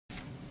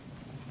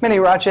Many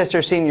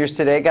Rochester seniors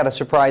today got a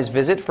surprise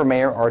visit from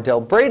Mayor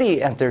Ardell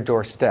Brede at their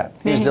doorstep.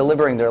 He was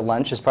delivering their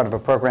lunch as part of a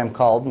program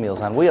called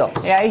Meals on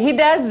Wheels. Yeah, he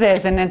does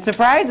this, and it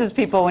surprises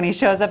people when he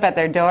shows up at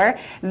their door.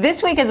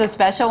 This week is a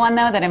special one,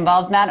 though, that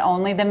involves not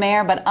only the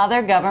mayor, but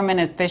other government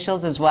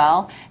officials as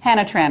well.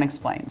 Hannah Tran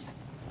explains.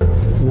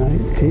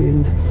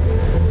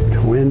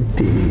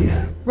 1920.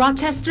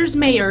 Rochester's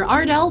Mayor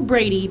Ardell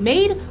Brede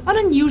made an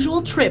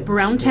unusual trip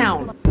around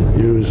town.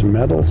 Use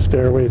metal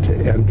stairway to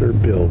enter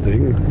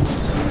building.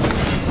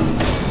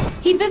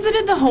 He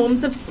visited the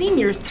homes of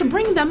seniors to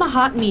bring them a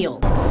hot meal.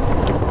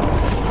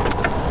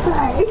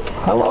 Hi.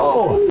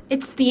 Hello.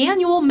 It's the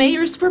annual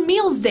Mayors for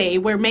Meals Day,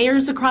 where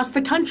mayors across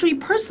the country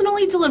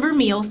personally deliver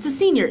meals to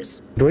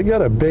seniors. We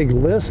got a big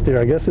list here.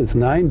 I guess it's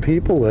 9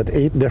 people at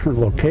 8 different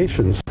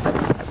locations.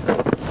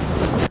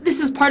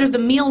 This is part of the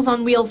Meals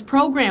on Wheels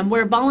program,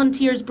 where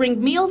volunteers bring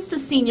meals to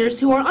seniors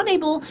who are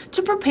unable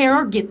to prepare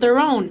or get their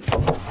own.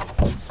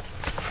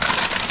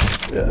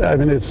 I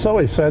mean, it's so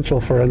essential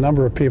for a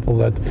number of people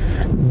that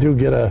do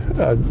get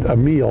a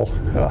meal,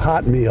 a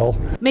hot meal.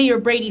 Mayor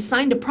Brede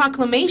signed a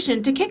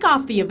proclamation to kick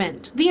off the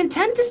event. The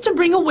intent is to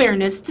bring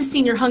awareness to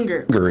senior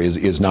hunger. Hunger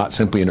is not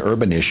simply an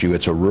urban issue,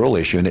 it's a rural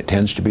issue, and it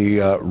tends to be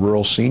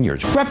rural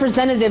seniors.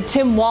 Representative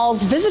Tim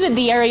Walz visited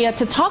the area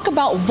to talk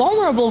about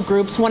vulnerable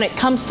groups when it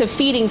comes to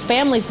feeding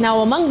families.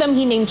 Now, among them,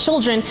 he named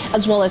children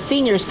as well as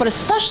seniors, but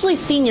especially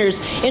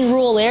seniors in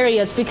rural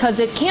areas, because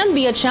it can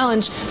be a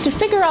challenge to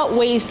figure out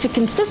ways to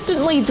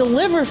consistently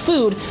deliver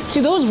food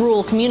to those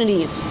rural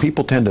communities.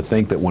 People tend to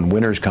think that when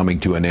winter's coming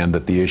to an end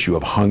that the issue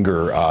of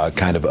hunger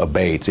kind of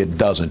abates. It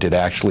doesn't. It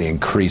actually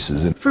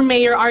increases. For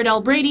Mayor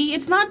Ardell Brede,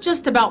 it's not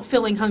just about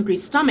filling hungry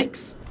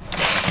stomachs.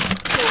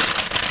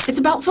 It's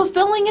about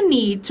fulfilling a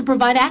need to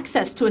provide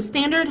access to a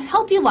standard,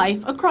 healthy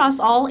life across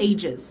all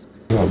ages.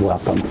 You're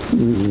welcome,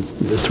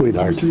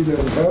 sweetheart.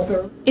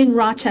 In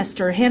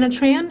Rochester, Hannah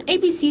Tran,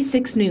 ABC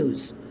 6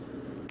 News.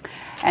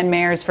 And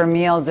Mayors for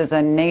Meals is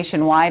a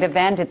nationwide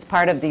event. It's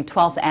part of the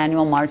 12th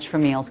annual March for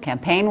Meals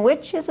campaign,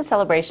 which is a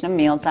celebration of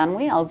Meals on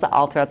Wheels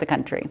all throughout the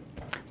country.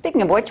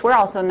 Speaking of which, we're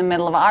also in the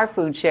middle of our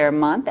Food Share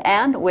Month,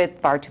 and with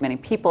far too many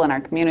people in our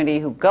community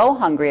who go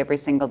hungry every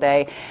single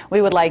day,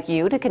 we would like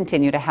you to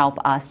continue to help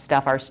us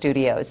stuff our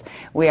studios.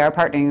 We are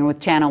partnering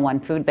with Channel 1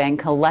 Food Bank,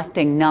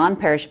 collecting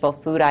non-perishable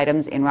food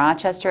items in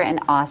Rochester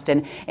and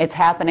Austin. It's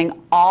happening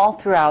all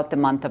throughout the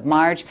month of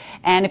March,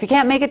 and if you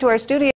can't make it to our studio,